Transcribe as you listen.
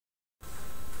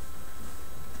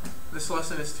This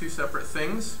lesson is two separate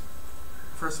things.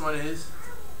 First one is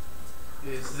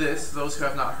this, those who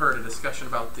have not heard, a discussion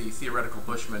about the theoretical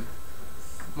Bushman.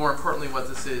 More importantly, what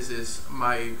this is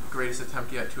my greatest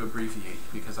attempt yet to abbreviate,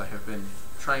 because I have been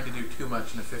trying to do too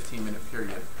much in a 15-minute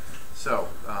period. So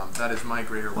that is my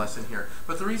greater lesson here.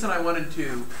 But the reason I wanted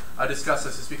to discuss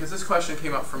this is because this question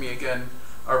came up for me again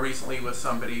recently with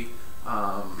somebody.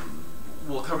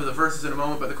 We'll cover the verses in a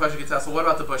moment, but the question gets asked, well, what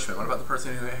about the Bushman? What about the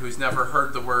person who's never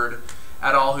heard the word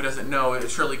at all, who doesn't know?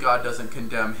 Surely God doesn't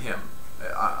condemn him,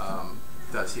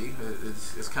 does he?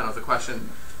 Is kind of the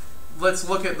question. Let's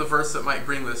look at the verse that might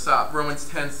bring this up. Romans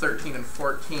 10, 13, and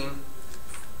 14.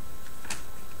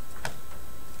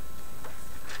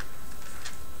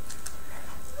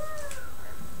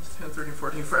 13,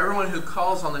 14. For everyone who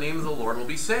calls on the name of the Lord will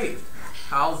be saved.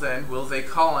 How then will they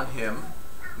call on him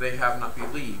they have not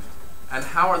believed? And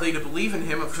how are they to believe in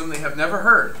him of whom they have never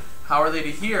heard? How are they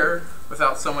to hear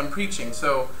without someone preaching?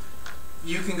 So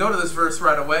you can go to this verse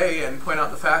right away and point out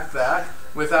the fact that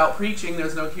without preaching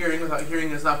there's no hearing, without hearing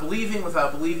there's not believing,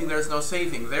 without believing there's no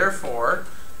saving. Therefore,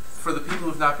 for the people who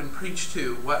have not been preached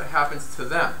to, what happens to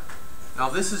them? Now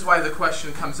this is why the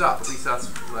question comes up. At least this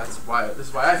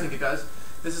is why I think it does.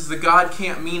 This is the God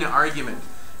can't mean argument.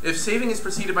 If saving is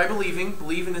preceded by believing,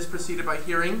 believing is preceded by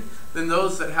hearing, then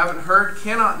those that haven't heard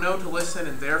cannot know to listen,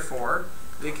 and therefore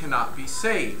they cannot be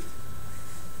saved.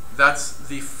 That's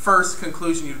the first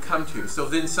conclusion you'd come to. So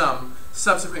then some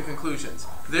subsequent conclusions.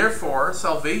 Therefore,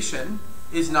 salvation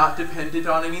is not dependent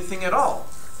on anything at all.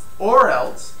 Or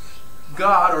else,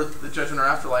 God, or the judgment or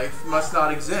afterlife, must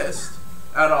not exist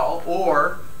at all,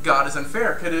 or God is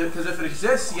unfair. Because if it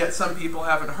exists, yet some people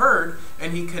haven't heard,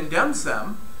 and he condemns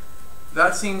them,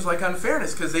 that seems like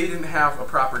unfairness, because they didn't have a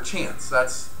proper chance.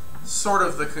 That's sort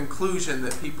of the conclusion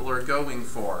that people are going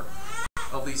for,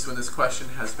 at least when this question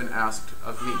has been asked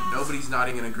of me. Nobody's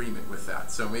nodding in agreement with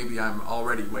that, so maybe I'm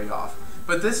already way off.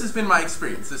 But this has been my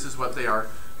experience. This is what they are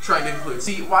trying to conclude.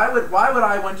 See, why would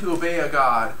I want to obey a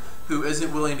God who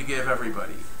isn't willing to give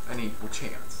everybody an equal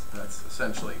chance? That's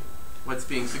essentially what's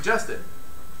being suggested.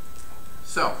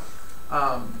 So,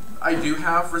 I do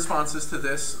have responses to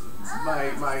this.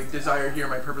 My desire here,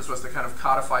 my purpose was to kind of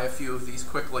codify a few of these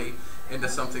quickly into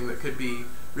something that could be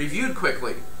reviewed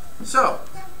quickly. So,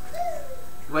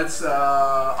 let's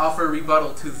offer a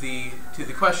rebuttal to the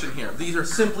question here. These are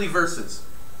simply verses.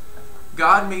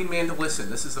 God made man to listen.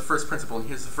 This is the first principle, and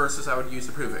here's the verses I would use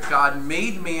to prove it. God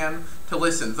made man to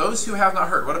listen. Those who have not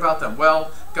heard, what about them?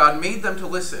 Well, God made them to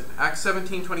listen. Acts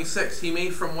 17:26, he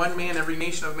made from one man every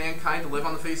nation of mankind to live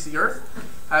on the face of the earth,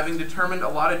 having determined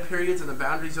allotted periods and the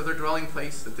boundaries of their dwelling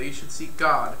place, that they should seek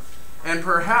God, and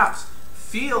perhaps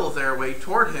feel their way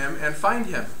toward him and find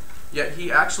him. Yet he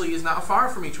actually is not far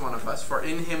from each one of us, for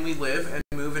in him we live and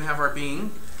move and have our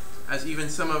being, as even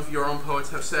some of your own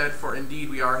poets have said, for indeed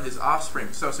we are his offspring.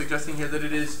 So suggesting here that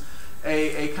it is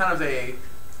a kind of a,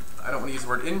 I don't want to use the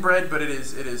word inbred, but it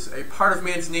is a part of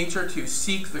man's nature to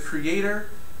seek the Creator,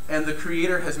 and the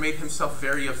Creator has made himself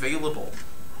very available.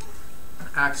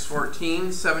 Acts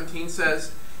 14:17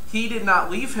 says, he did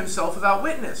not leave himself without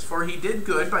witness, for he did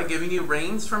good by giving you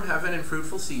rains from heaven in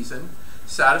fruitful season,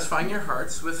 satisfying your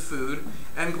hearts with food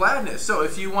and gladness. So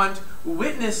if you want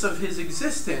witness of his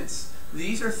existence,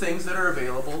 these are things that are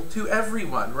available to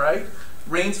everyone, right?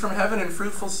 Rains from heaven and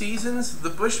fruitful seasons, the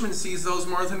Bushman sees those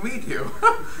more than we do.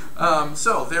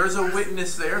 So there is a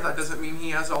witness there. That doesn't mean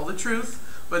he has all the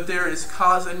truth, but there is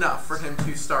cause enough for him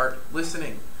to start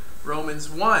listening. Romans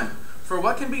 1, for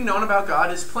what can be known about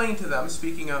God is plain to them,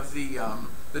 speaking of the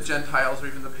Gentiles or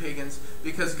even the pagans,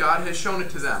 because God has shown it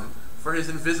to them. For his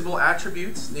invisible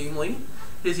attributes, namely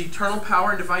his eternal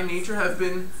power and divine nature, have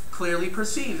been clearly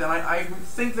perceived. And I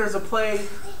think there's a play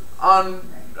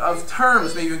of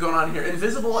terms maybe going on here.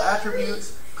 Invisible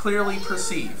attributes clearly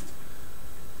perceived.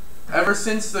 Ever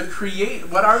since the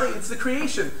what are they? It's the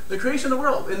creation of the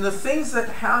world. And the things that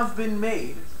have been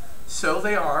made, so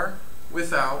they are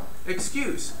without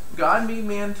excuse. God made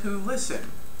man to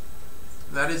listen.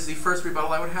 That is the first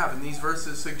rebuttal I would have. And these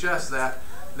verses suggest that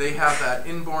they have that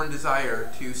inborn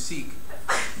desire to seek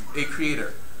a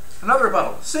creator. Another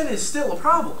rebuttal. Sin is still a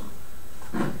problem.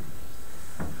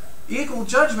 Equal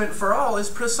judgment for all is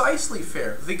precisely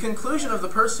fair. The conclusion of the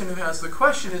person who has the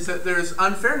question is that there's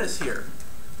unfairness here.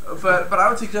 But I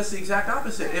would suggest the exact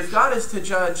opposite. If God is to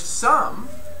judge some,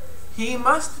 he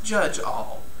must judge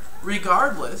all,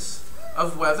 regardless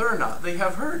of whether or not they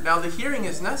have heard. Now the hearing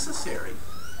is necessary,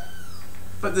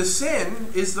 but the sin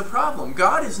is the problem.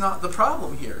 God is not the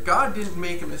problem here. God didn't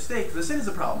make a mistake. The sin is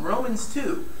the problem. Romans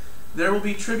 2. There will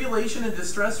be tribulation and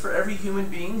distress for every human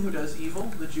being who does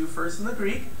evil, the Jew first and the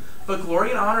Greek, but glory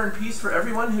and honor and peace for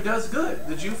everyone who does good,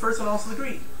 the Jew first and also the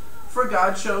Greek. For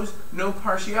God shows no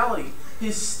partiality.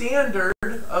 His standard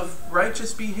of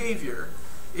righteous behavior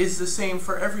is the same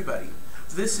for everybody.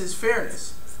 This is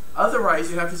fairness.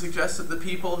 Otherwise, you have to suggest that the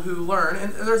people who learn,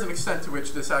 and there's an extent to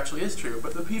which this actually is true,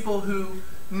 but the people who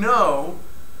know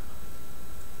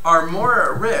are more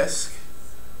at risk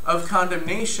of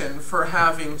condemnation for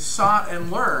having sought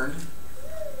and learned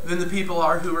than the people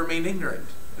are who remain ignorant.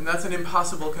 And that's an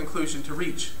impossible conclusion to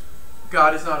reach.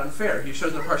 God is not unfair. He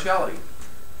shows no partiality.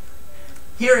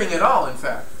 Hearing at all, in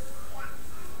fact,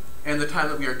 and the time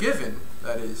that we are given,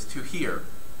 that is, to hear,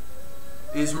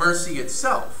 is mercy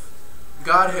itself.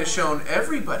 God has shown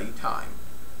everybody time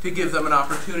to give them an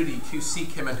opportunity to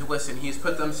seek him and to listen. He has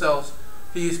put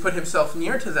himself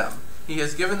near to them. He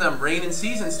has given them rain and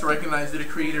seasons to recognize that a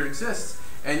creator exists.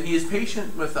 And he is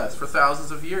patient with us for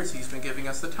thousands of years. He's been giving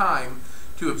us the time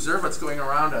to observe what's going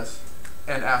around us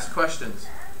and ask questions.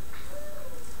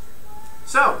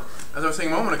 So, as I was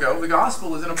saying a moment ago, the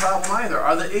gospel isn't a problem either.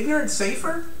 Are the ignorant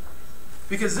safer?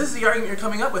 Because this is the argument you're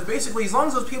coming up with. Basically, as long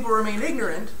as those people remain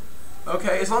ignorant,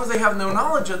 okay, as long as they have no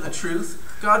knowledge of the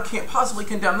truth, God can't possibly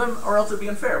condemn them, or else it would be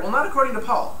unfair. Well, not according to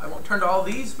Paul. I won't turn to all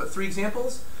these, but 3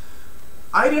 examples.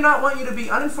 I do not want you to be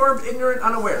uninformed, ignorant,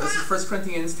 unaware. This is 1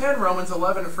 Corinthians 10, Romans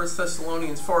 11, and 1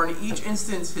 Thessalonians 4. In each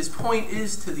instance, his point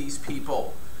is to these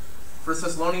people. 1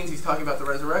 Thessalonians, he's talking about the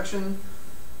resurrection.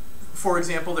 For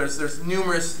example, there's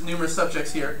numerous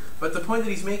subjects here, but the point that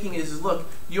he's making is look,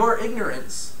 your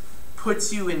ignorance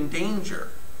puts you in danger.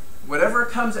 Whatever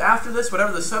comes after this,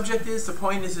 whatever the subject is, the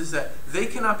point is that they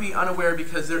cannot be unaware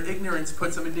because their ignorance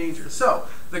puts them in danger. So,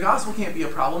 the gospel can't be a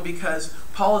problem because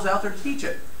Paul is out there to teach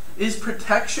it. Is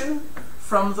protection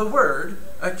from the word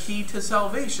a key to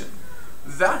salvation?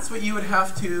 That's what you would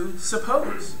have to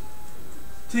suppose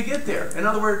to get there. In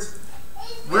other words,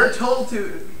 we're told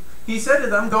to, he said to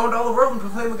them, go into all the world and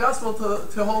proclaim the gospel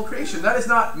to whole creation. That is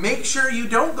not, make sure you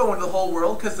don't go into the whole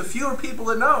world, because the fewer people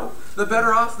that know, the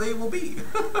better off they will be.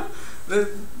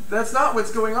 That's not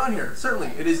what's going on here.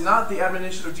 Certainly, it is not the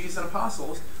admonition of Jesus and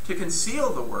apostles to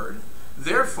conceal the word.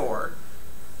 Therefore,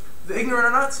 the ignorant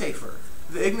are not safer.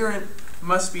 The ignorant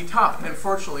must be taught, and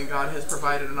fortunately God has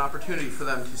provided an opportunity for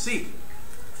them to seek.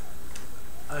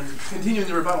 And continuing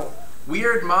the rebuttal, we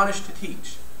are admonished to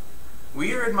teach.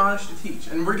 We are admonished to teach.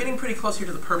 And we're getting pretty close here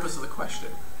to the purpose of the question,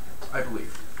 I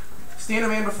believe. Stand a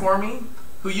man before me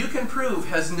who you can prove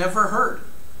has never heard,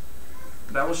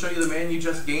 and I will show you the man you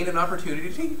just gained an opportunity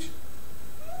to teach.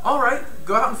 All right,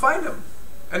 go out and find him.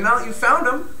 And now that you've found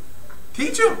him,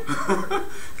 teach him.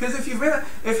 Because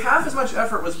if half as much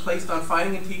effort was placed on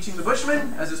finding and teaching the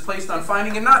Bushman as is placed on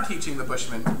finding and not teaching the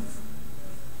Bushman,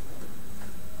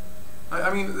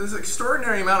 I mean, there's an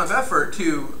extraordinary amount of effort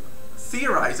to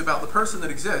theorize about the person that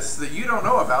exists that you don't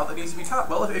know about that needs to be taught.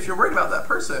 Well, if you're worried about that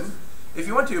person, if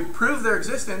you want to prove their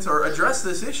existence or address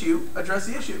this issue, address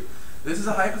the issue. This is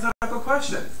a hypothetical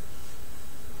question.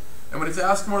 And when it's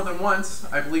asked more than once,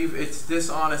 I believe it's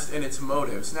dishonest in its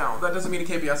motives. Now, that doesn't mean it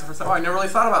can't be asked the first time. Oh, I never really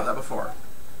thought about that before.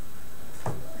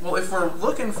 Well, if we're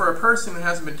looking for a person who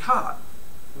hasn't been taught,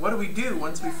 what do we do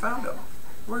once we've found them?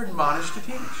 We're admonished to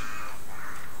teach.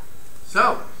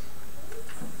 So,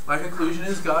 my conclusion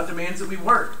is God demands that we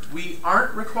work. We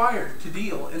aren't required to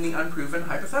deal in the unproven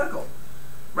hypothetical.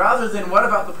 Rather than what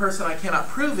about the person I cannot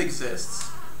prove exists,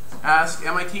 ask,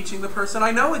 am I teaching the person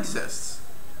I know exists?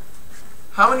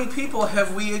 How many people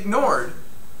have we ignored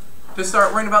to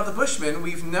start worrying about the Bushman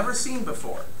we've never seen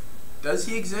before? Does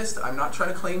he exist? I'm not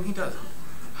trying to claim he doesn't.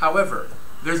 However,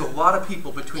 there's a lot of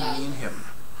people between me and him.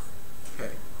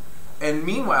 Okay. And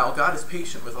meanwhile, God is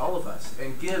patient with all of us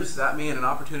and gives that man an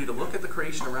opportunity to look at the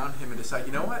creation around him and decide,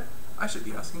 you know what? I should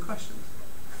be asking questions.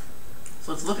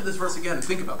 So let's look at this verse again and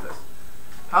think about this.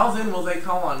 How then will they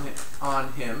call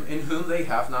on him in whom they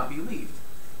have not believed?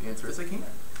 The answer is they can't.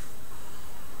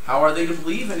 How are they to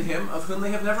believe in him of whom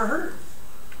they have never heard?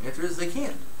 The answer is they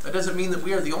can't. That doesn't mean that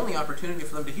we are the only opportunity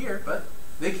for them to hear, but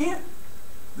they can't.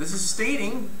 This is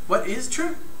stating what is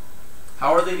true.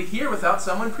 How are they to hear without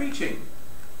someone preaching?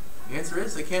 The answer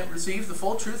is they can't receive the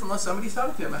full truth unless somebody's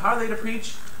talking to them. And how are they to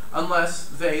preach unless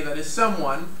they, that is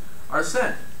someone, are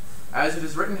sent? As it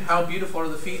is written, how beautiful are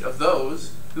the feet of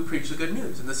those who preach the good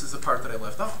news. And this is the part that I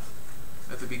left off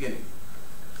at the beginning.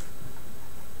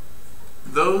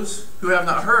 Those who have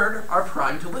not heard are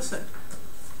primed to listen.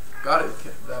 Got it.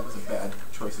 That was a bad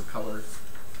choice of colors.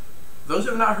 Those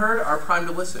who have not heard are primed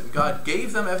to listen. God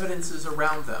gave them evidences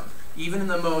around them, even in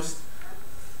the most,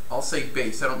 I'll say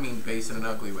base, I don't mean base in an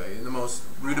ugly way, in the most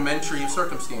rudimentary of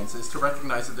circumstances, to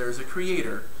recognize that there is a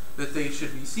creator that they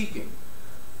should be seeking.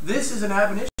 This is an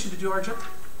admonition to do our job.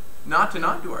 not to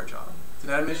not do our job. It's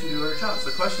an admonition to do our job. So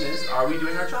the question is, are we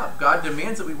doing our job? God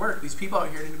demands that we work. These people out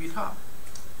here need to be taught.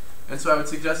 And so I would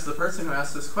suggest to the person who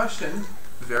asked this question,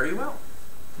 very well.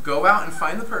 Go out and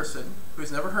find the person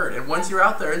who's never heard. And once you're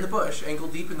out there in the bush, ankle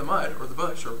deep in the mud, or the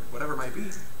bush, or whatever it might be,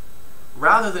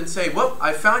 rather than say, well,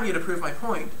 I found you to prove my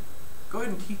point, go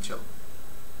ahead and teach them.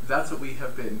 That's what we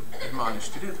have been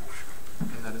admonished to do.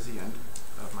 And that is the end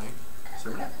of my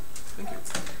sermon. Thank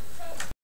you.